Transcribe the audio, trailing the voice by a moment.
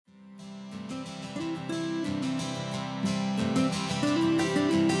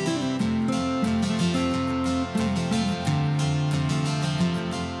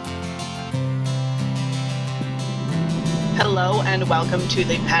Hello and welcome to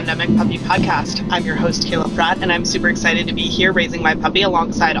the Pandemic Puppy Podcast. I'm your host, Kayla Pratt, and I'm super excited to be here raising my puppy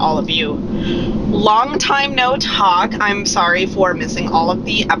alongside all of you. Long time no talk. I'm sorry for missing all of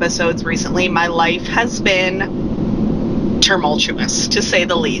the episodes recently. My life has been tumultuous, to say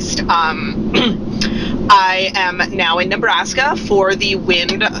the least. I am now in Nebraska for the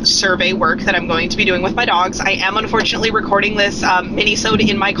wind survey work that I'm going to be doing with my dogs. I am unfortunately recording this mini-sode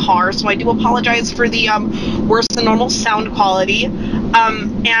in my car, so I do apologize for the worse than normal sound quality.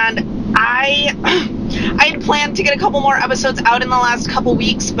 And I had planned to get a couple more episodes out in the last couple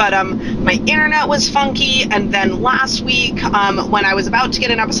weeks, but my internet was funky, and then last week, when I was about to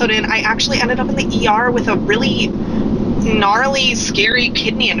get an episode in, I actually ended up in the ER with a really gnarly, scary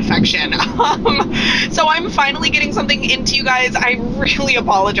kidney infection. So I'm finally getting something into you guys. I really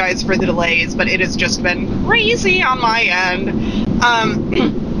apologize for the delays, but it has just been crazy on my end.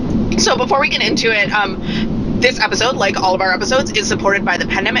 So before we get into it, this episode, like all of our episodes, is supported by the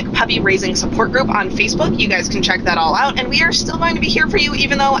Pandemic Puppy Raising Support Group on Facebook. You guys can check that all out, and we are still going to be here for you,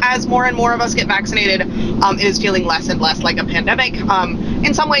 even though as more and more of us get vaccinated, it is feeling less and less like a pandemic.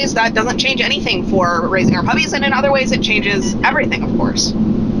 In some ways, that doesn't change anything for raising our puppies, and in other ways, it changes everything, of course.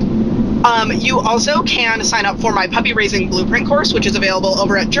 You also can sign up for my Puppy Raising Blueprint course, which is available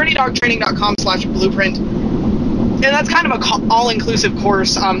over at journeydogtraining.com/blueprint. And that's kind of a all-inclusive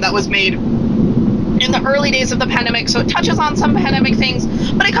course that was made in the early days of the pandemic, so it touches on some pandemic things,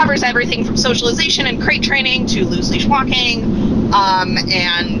 but it covers everything from socialization and crate training to loose leash walking,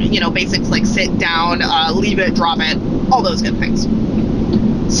 and, you know, basics like sit down, leave it, drop it, all those good things.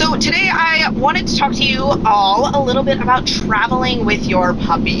 So today I wanted to talk to you all a little bit about traveling with your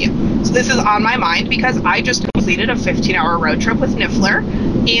puppy. So this is on my mind because I just completed a 15-hour road trip with Niffler,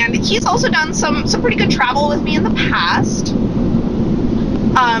 and he's also done some pretty good travel with me in the past.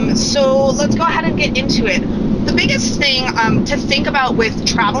 So let's go ahead and get into it. The biggest thing to think about with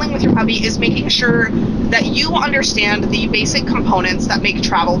traveling with your puppy is making sure that you understand the basic components that make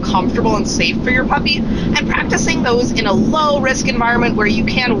travel comfortable and safe for your puppy, and practicing those in a low-risk environment where you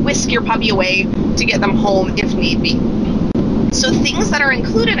can whisk your puppy away to get them home if need be. So things that are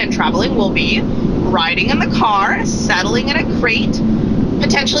included in traveling will be riding in the car, settling in a crate,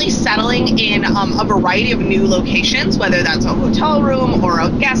 potentially settling in a variety of new locations, whether that's a hotel room or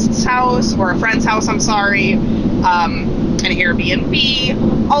a guest's house or a friend's house, an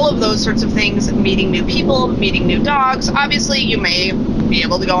Airbnb, all of those sorts of things, meeting new people, meeting new dogs. Obviously, you may be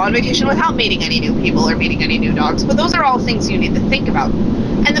able to go on vacation without meeting any new people or meeting any new dogs, but those are all things you need to think about.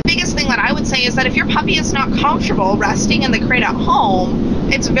 And the biggest thing that I would say is that if your puppy is not comfortable resting in the crate at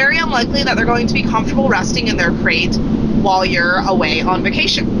home, it's very unlikely that they're going to be comfortable resting in their crate while you're away on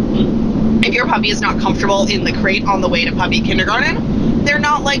vacation. If your puppy is not comfortable in the crate on the way to puppy kindergarten, they're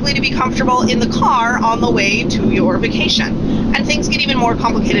not likely to be comfortable in the car on the way to your vacation. And things get even more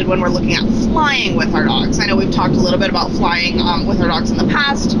complicated when we're looking at flying with our dogs. I know we've talked a little bit about flying with our dogs in the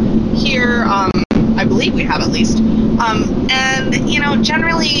past here. I believe we have, at least. And, you know,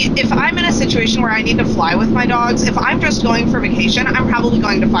 generally, if I'm in a situation where I need to fly with my dogs, if I'm just going for vacation, I'm probably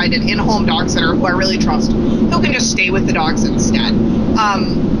going to find an in-home dog sitter who I really trust, who can just stay with the dogs instead.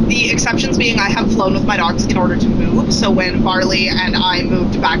 The exceptions being I have flown with my dogs in order to move. So when Barley and I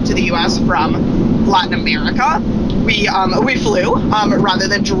moved back to the U.S. from Latin America, we flew rather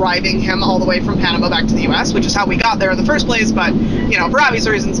than driving him all the way from Panama back to the U.S., which is how we got there in the first place. But, you know, for obvious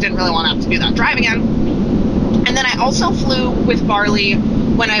reasons, didn't really want to have to do that drive again. And then I also flew with Barley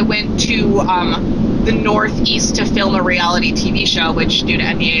when I went to the Northeast to film a reality TV show, which due to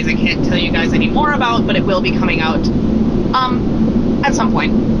NDAs I can't tell you guys any more about, but it will be coming out at some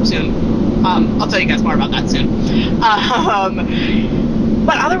point soon. I'll tell you guys more about that soon.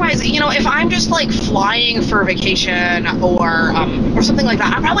 But otherwise, you know, if I'm just like flying for vacation or something like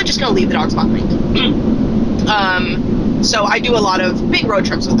that, I'm probably just going to leave the dogs behind. So I do a lot of big road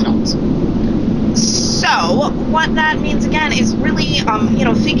trips with the dogs. So what that means, again, is really, you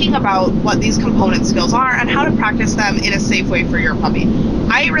know, thinking about what these component skills are and how to practice them in a safe way for your puppy.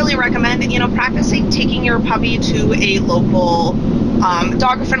 I really recommend, you know, practicing taking your puppy to a local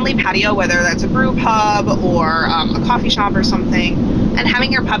dog-friendly patio, whether that's a brew pub or a coffee shop or something, and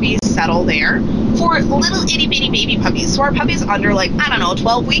having your puppy settle there. For little itty-bitty baby puppies, so our puppies under, like, I don't know,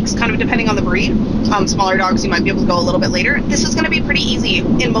 12 weeks, kind of depending on the breed. Smaller dogs, you might be able to go a little bit later. This is going to be pretty easy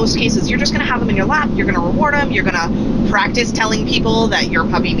in most cases. You're just going to have them in your lap. You're going to reward them. You're going to practice telling people that your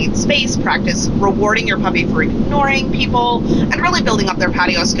puppy needs space, practice rewarding your puppy for ignoring people, and really building up their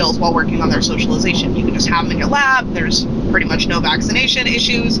patio skills while working on their socialization. You can just have them in your lap. There's pretty much no vaccination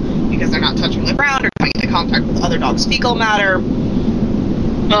issues because they're not touching the ground or coming into contact with other dogs' fecal matter.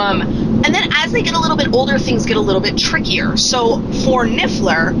 And then as they get a little bit older, things get a little bit trickier. So for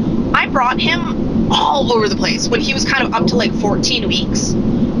Niffler, I brought him all over the place when he was kind of up to like 14 weeks.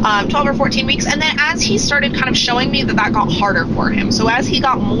 12 or 14 weeks, and then as he started kind of showing me that got harder for him, so as he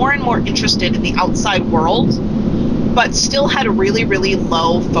got more and more interested in the outside world, but still had really, really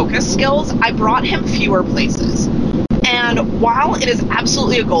low focus skills, I brought him fewer places. And while it is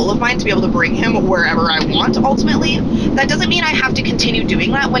absolutely a goal of mine to be able to bring him wherever I want, ultimately, that doesn't mean I have to continue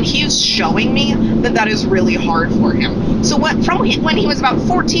doing that when he is showing me that is really hard for him. So from when he was about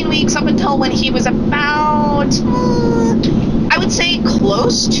 14 weeks up until when he was about, I would say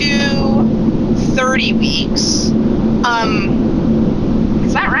close to 30 weeks.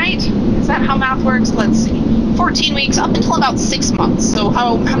 Is that right? Is that how math works? Let's see. 14 weeks up until about 6 months. So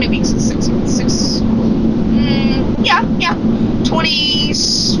how many weeks is 6 months?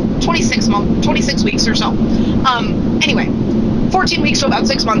 26 weeks or so. Anyway, 14 weeks to about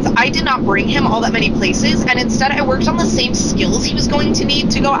 6 months, I did not bring him all that many places, and instead I worked on the same skills he was going to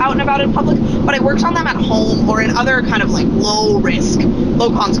need to go out and about in public, but I worked on them at home or in other kind of like low risk, low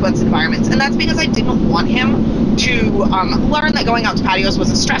consequence environments. And that's because I didn't want him to learn that going out to patios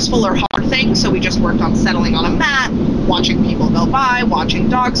was a stressful or hard thing, so we just worked on settling on a mat, watching people go by, watching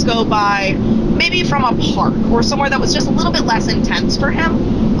dogs go by, maybe from a park or somewhere that was just a little bit less intense for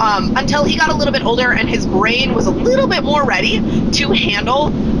him, until he got a little bit older and his brain was a little bit more ready to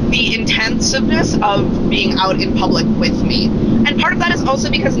handle the intensiveness of being out in public with me. And part of that is also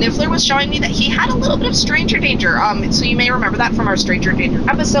because Niffler was showing me that he had a little bit of stranger danger. So you may remember that from our stranger danger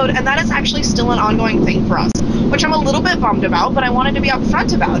episode, and that is actually still an ongoing thing for us, which I'm a little bit bummed about, but I wanted to be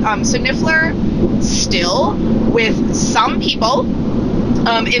upfront about. So Niffler still, with some people,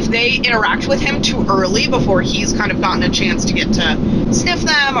 if they interact with him too early before he's kind of gotten a chance to get to sniff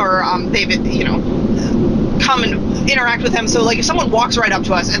them, or they've, come and interact with him. So like if someone walks right up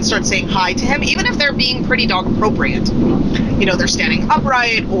to us and starts saying hi to him, even if they're being pretty dog appropriate, they're standing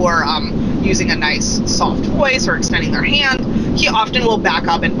upright or using a nice soft voice or extending their hand, he often will back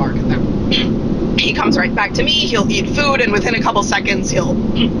up and bark at them. He comes right back to me, he'll eat food, and within a couple seconds he'll,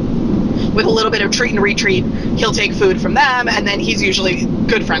 with a little bit of treat and retreat, he'll take food from them, and then he's usually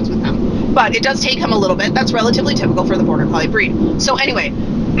good friends with them. But it does take him a little bit. That's relatively typical for the Border Collie breed. So anyway,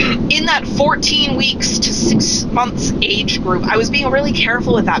 in that 14 weeks to 6 months age group, I was being really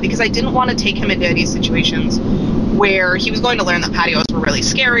careful with that because I didn't want to take him into any situations where he was going to learn that patios were really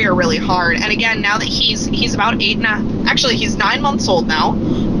scary or really hard. And again, now that he's about he's 9 months old now,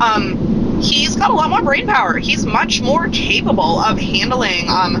 he's got a lot more brain power. He's much more capable of handling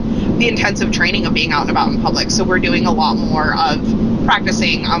the intensive training of being out and about in public. So we're doing a lot more of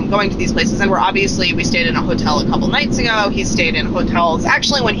practicing going to these places. And we stayed in a hotel a couple nights ago. He stayed in hotels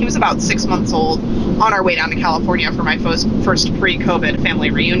actually when he was about 6 months old on our way down to California for my first pre-COVID family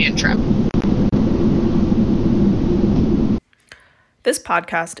reunion trip. This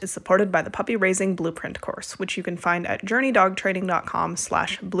podcast is supported by the Puppy Raising Blueprint course, which you can find at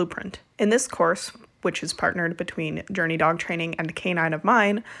journeydogtraining.com/blueprint. In this course, which is partnered between Journey Dog Training and Canine of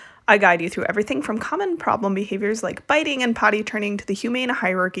Mine, I guide you through everything from common problem behaviors like biting and potty training to the humane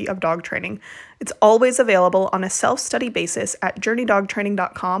hierarchy of dog training. It's always available on a self-study basis at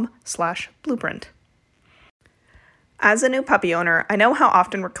journeydogtraining.com/blueprint. As a new puppy owner, I know how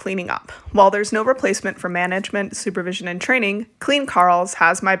often we're cleaning up. While there's no replacement for management, supervision, and training, Clean Carl's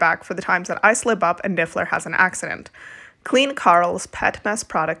has my back for the times that I slip up and Niffler has an accident. Clean Carl's pet mess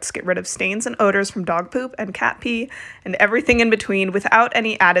products get rid of stains and odors from dog poop and cat pee and everything in between without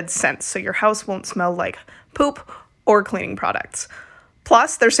any added scents, so your house won't smell like poop or cleaning products.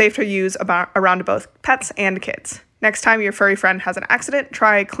 Plus, they're safe to use around both pets and kids. Next time your furry friend has an accident,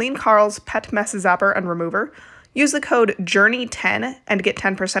 try Clean Carl's Pet Mess Zapper and Remover. Use the code JOURNEY10 and get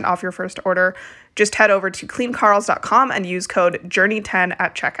 10% off your first order. Just head over to cleancarls.com and use code JOURNEY10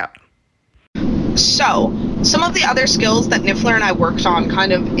 at checkout. So, some of the other skills that Niffler and I worked on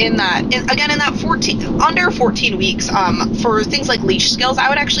kind of in that 14 weeks, for things like leash skills, I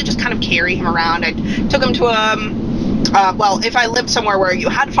would actually just kind of carry him around. I took him to if I lived somewhere where you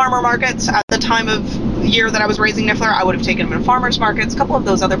had farmer markets at the time of year that I was raising Niffler, I would have taken him to farmers markets, a couple of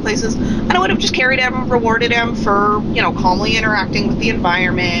those other places, and I would have just carried him, rewarded him for, calmly interacting with the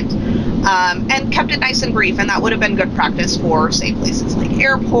environment, and kept it nice and brief, and that would have been good practice for, say, places like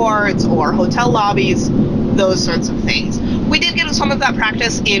airports or hotel lobbies, those sorts of things. We did get some of that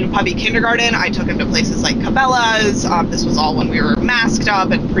practice in puppy kindergarten. I took him to places like Cabela's. This was all when we were masked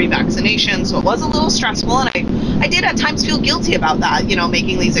up and pre-vaccination, so it was a little stressful, and I did at times feel guilty about that,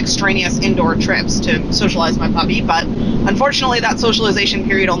 making these extraneous indoor trips to socialize my puppy, but unfortunately that socialization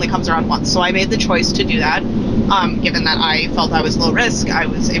period only comes around once, so I made the choice to do that. Given that I felt I was low risk, I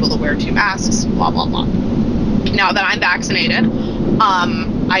was able to wear 2 masks, blah, blah, blah. Now that I'm vaccinated,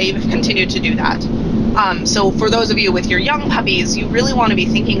 I've continued to do that. So for those of you with your young puppies, you really want to be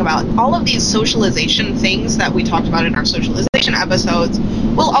thinking about all of these socialization things that we talked about in our socialization episodes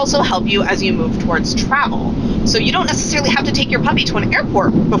will also help you as you move towards travel. So you don't necessarily have to take your puppy to an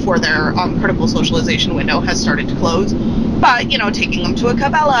airport before their critical socialization window has started to close, but, taking them to a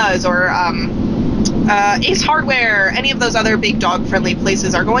Cabela's or Ace Hardware, any of those other big dog-friendly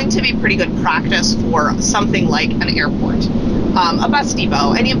places are going to be pretty good practice for something like an airport, a bus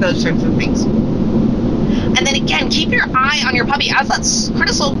depot, any of those sorts of things. And then again, keep your eye on your puppy as that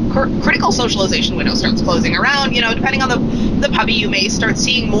critical socialization window starts closing around. Depending on the puppy, you may start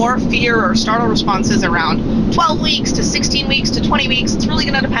seeing more fear or startle responses around 12 weeks to 16 weeks to 20 weeks. It's really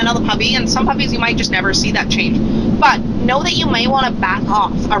going to depend on the puppy, and some puppies you might just never see that change. But know that you may want to back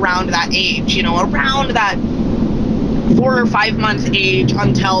off around that age, around that 4 or 5 month age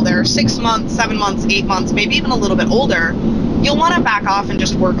until they're 6 months, 7 months, 8 months, maybe even a little bit older. You'll want to back off and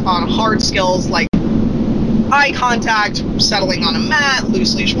just work on hard skills like eye contact, settling on a mat,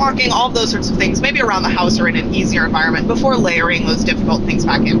 loose leash walking, all of those sorts of things, maybe around the house or in an easier environment before layering those difficult things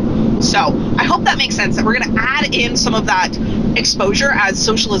back in. So I hope that makes sense, that we're going to add in some of that exposure as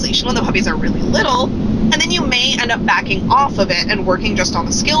socialization when the puppies are really little, and then you may end up backing off of it and working just on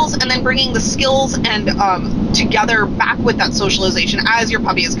the skills, and then bringing the skills and together back with that socialization as your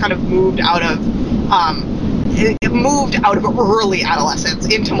puppy is kind of moved out of early adolescence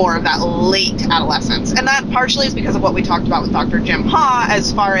into more of that late adolescence. And that partially is because of what we talked about with Dr. Jim Ha,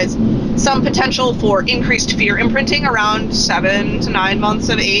 as far as some potential for increased fear imprinting around 7 to 9 months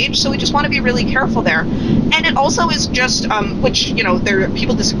of age. So we just want to be really careful there. And it also is just, which,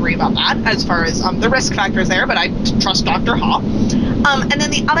 people disagree about that as far as the risk factors there, but I trust Dr. Ha. And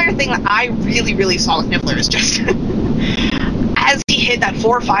then the other thing that I really, really saw with Niffler is just as he hit that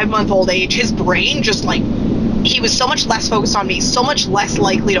 4 or 5 month old age, his brain just he was so much less focused on me, so much less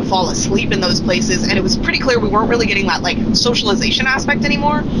likely to fall asleep in those places, and it was pretty clear we weren't really getting that socialization aspect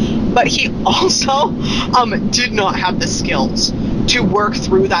anymore. But he also did not have the skills to work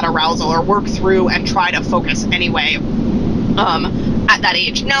through that arousal or work through and try to focus anyway at that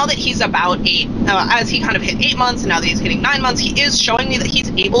age. Now that he's about 8, as he kind of hit 8 months, and now that he's hitting 9 months, he is showing me that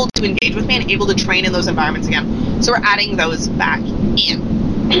he's able to engage with me and able to train in those environments again. So we're adding those back in.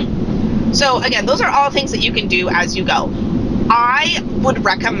 So again, those are all things that you can do as you go. I would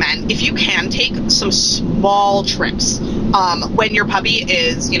recommend, if you can, take some small trips when your puppy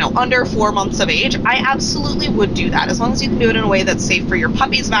is, under 4 months of age. I absolutely would do that, as long as you can do it in a way that's safe for your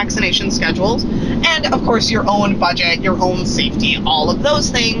puppy's vaccination schedules, and of course your own budget, your own safety, all of those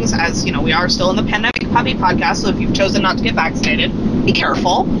things. As we are still in the Pandemic Puppy podcast, so if you've chosen not to get vaccinated, be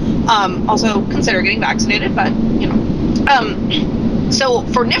careful. Also consider getting vaccinated, but So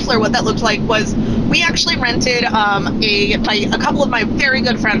for Niffler, what that looked like was we actually rented a couple of my very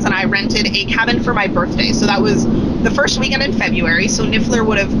good friends and I rented a cabin for my birthday. So that was the first weekend in February. So Niffler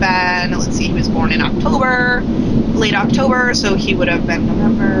would have been, let's see, he was born in October, late October. So he would have been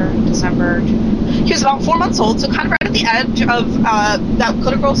November, December. He was about 4 months old, so kind of right at the edge of that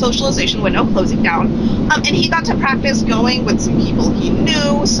critical socialization window closing down. And he got to practice going with some people he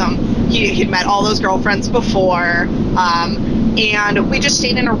knew. He'd met all those girlfriends before. And we just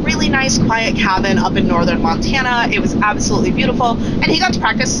stayed in a really nice, quiet cabin up in northern Montana. It was absolutely beautiful. And he got to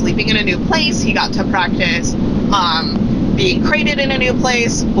practice sleeping in a new place. He got to practice being crated in a new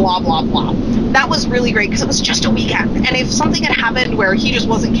place, blah, blah, blah. That was really great because it was just a weekend. And if something had happened where he just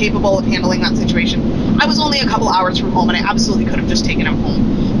wasn't capable of handling that situation, I was only a couple hours from home and I absolutely could have just taken him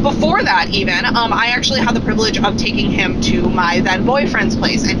home. Before that, even, I actually had the privilege of taking him to my then boyfriend's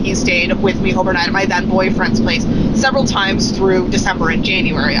place, and he stayed with me overnight at my then boyfriend's place several times through December and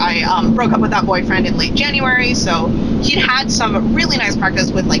January. I broke up with that boyfriend in late January, so he'd had some really nice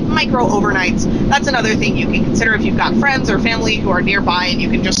practice with micro overnights. That's another thing you can consider if you've got friends or family who are nearby and you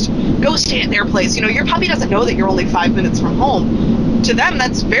can just go stay at their place. Your puppy doesn't know that you're only 5 minutes from home. To them,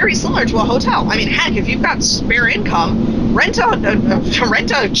 that's very similar to a hotel. I mean, heck, if you've got spare income, rent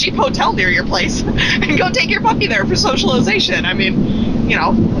a cheap hotel near your place and go take your puppy there for socialization. I mean,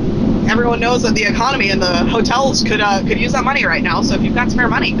 everyone knows that the economy and the hotels could use that money right now. So if you've got spare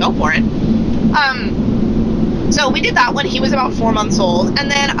money, go for it. So we did that when he was about 4 months old, and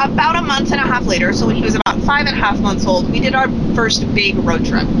then about a month and a half later, so when he was about 5.5 months old, we did our first big road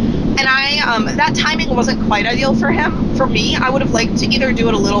trip. And that timing wasn't quite ideal for him. For me, I would have liked to either do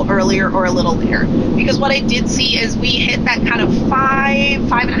it a little earlier or a little later, because what I did see is we hit that kind of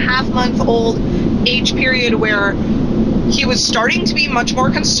 5.5 month old age period where he was starting to be much more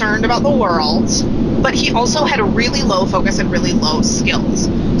concerned about the world. but he also had a really low focus and really low skills.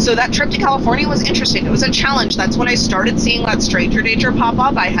 So that trip to California was interesting. It was a challenge. That's when I started seeing that stranger danger pop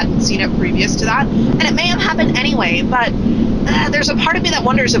up. I hadn't seen it previous to that, and it may have happened anyway, but there's a part of me that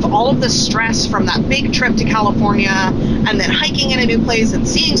wonders if all of the stress from that big trip to California and then hiking in a new place and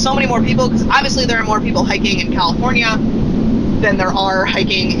seeing so many more people, because obviously there are more people hiking in California than there are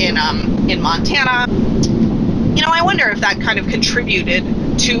hiking in Montana. I wonder if that kind of contributed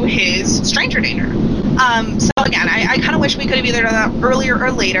to his stranger danger. So again, I kind of wish we could have either done that earlier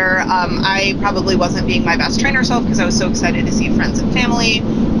or later. I probably wasn't being my best trainer self because I was so excited to see friends and family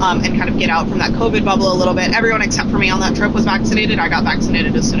and kind of get out from that COVID bubble a little bit. Everyone except for me on that trip was vaccinated. I got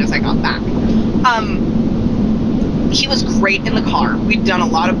vaccinated as soon as I got back. He was great in the car. We've done a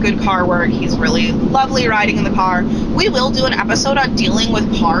lot of good car work. He's really lovely riding in the car. We will do an episode on dealing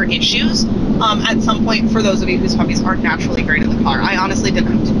with car issues at some point for those of you whose puppies aren't naturally great in the car. I honestly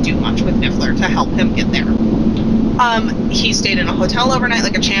didn't have to do much with Niffler to help him get there. He stayed in a hotel overnight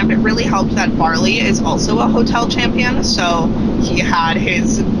like a champ. It really helped that Barley is also a hotel champion, so he had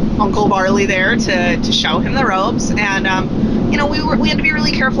his Uncle Barley there to show him the ropes, and we had to be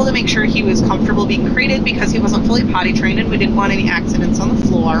really careful to make sure he was comfortable being crated because he wasn't fully potty trained and we didn't want any accidents on the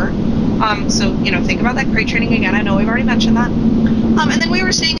floor. So think about that crate training again. I know we've already mentioned that. And then we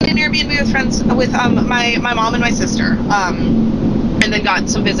were staying in an Airbnb with friends with my mom and my sister. And then got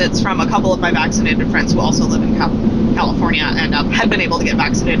some visits from a couple of my vaccinated friends who also live in California and had been able to get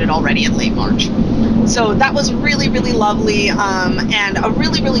vaccinated already in late March. So that was really, really lovely and a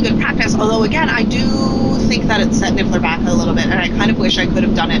really, really good practice. Although, again, I do think that it set Niffler back a little bit, and I kind of wish I could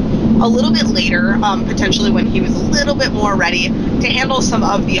have done it a little bit later, potentially when he was a little bit more ready to handle some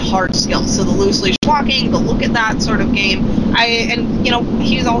of the hard skills. So the loose leash walking, the look at that sort of game.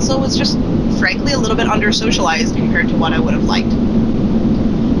 He also was just, frankly, a little bit under-socialized compared to what I would have liked.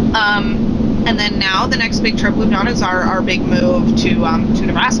 And then now the next big trip we've done is our big move to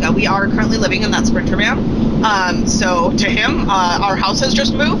Nebraska. We are currently living in that Sprinter van. So to him, our house has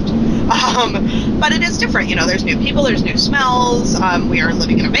just moved. But it is different. There's new people, there's new smells. We are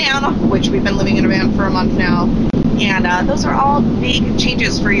living in a van, which we've been living in a van for a month now. And those are all big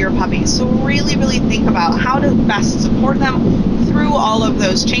changes for your puppies. So really, really think about how to best support them through all of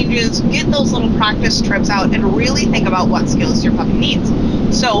those changes. Get those little practice trips out and really think about what skills your puppy needs.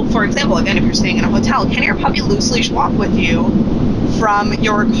 So, for example, again, if you're staying in a hotel, can your puppy loose leash walk with you from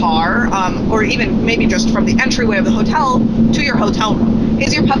your car, or even maybe just from the entryway of the hotel to your hotel room?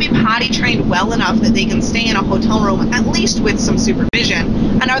 Is your puppy potty trained well enough that they can stay in a hotel room at least with some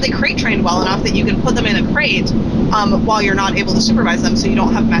supervision? And are they crate trained well enough that you can put them in a crate while you're not able to supervise them so you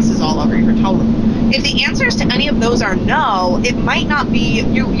don't have messes all over your hotel room? If the answers to any of those are no, it might not be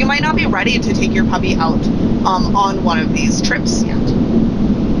you might not be ready to take your puppy out on one of these trips yet.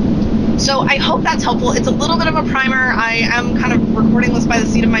 So I hope that's helpful. It's a little bit of a primer. I am kind of recording this by the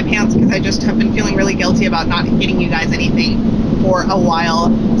seat of my pants because I just have been feeling really guilty about not getting you guys anything for a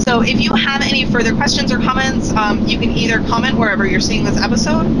while. So if you have any further questions or comments, you can either comment wherever you're seeing this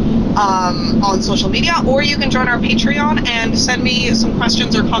episode on social media, or you can join our Patreon and send me some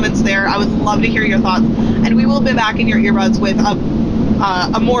questions or comments there. I would love to hear your thoughts, and we will be back in your earbuds with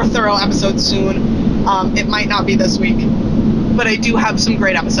a more thorough episode soon. It might not be this week, but I do have some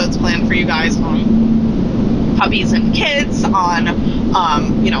great episodes planned for you guys on puppies and kids, on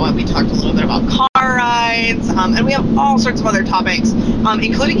we talked a little bit about car rides, and we have all sorts of other topics,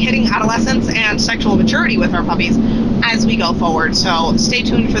 including hitting adolescence and sexual maturity with our puppies as we go forward. So stay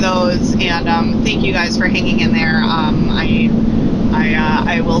tuned for those, and thank you guys for hanging in there. I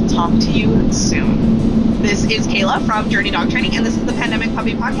will talk to you soon. This is Kayla from Journey Dog Training, and this is the Pandemic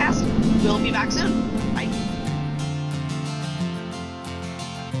Puppy Podcast. We'll be back soon.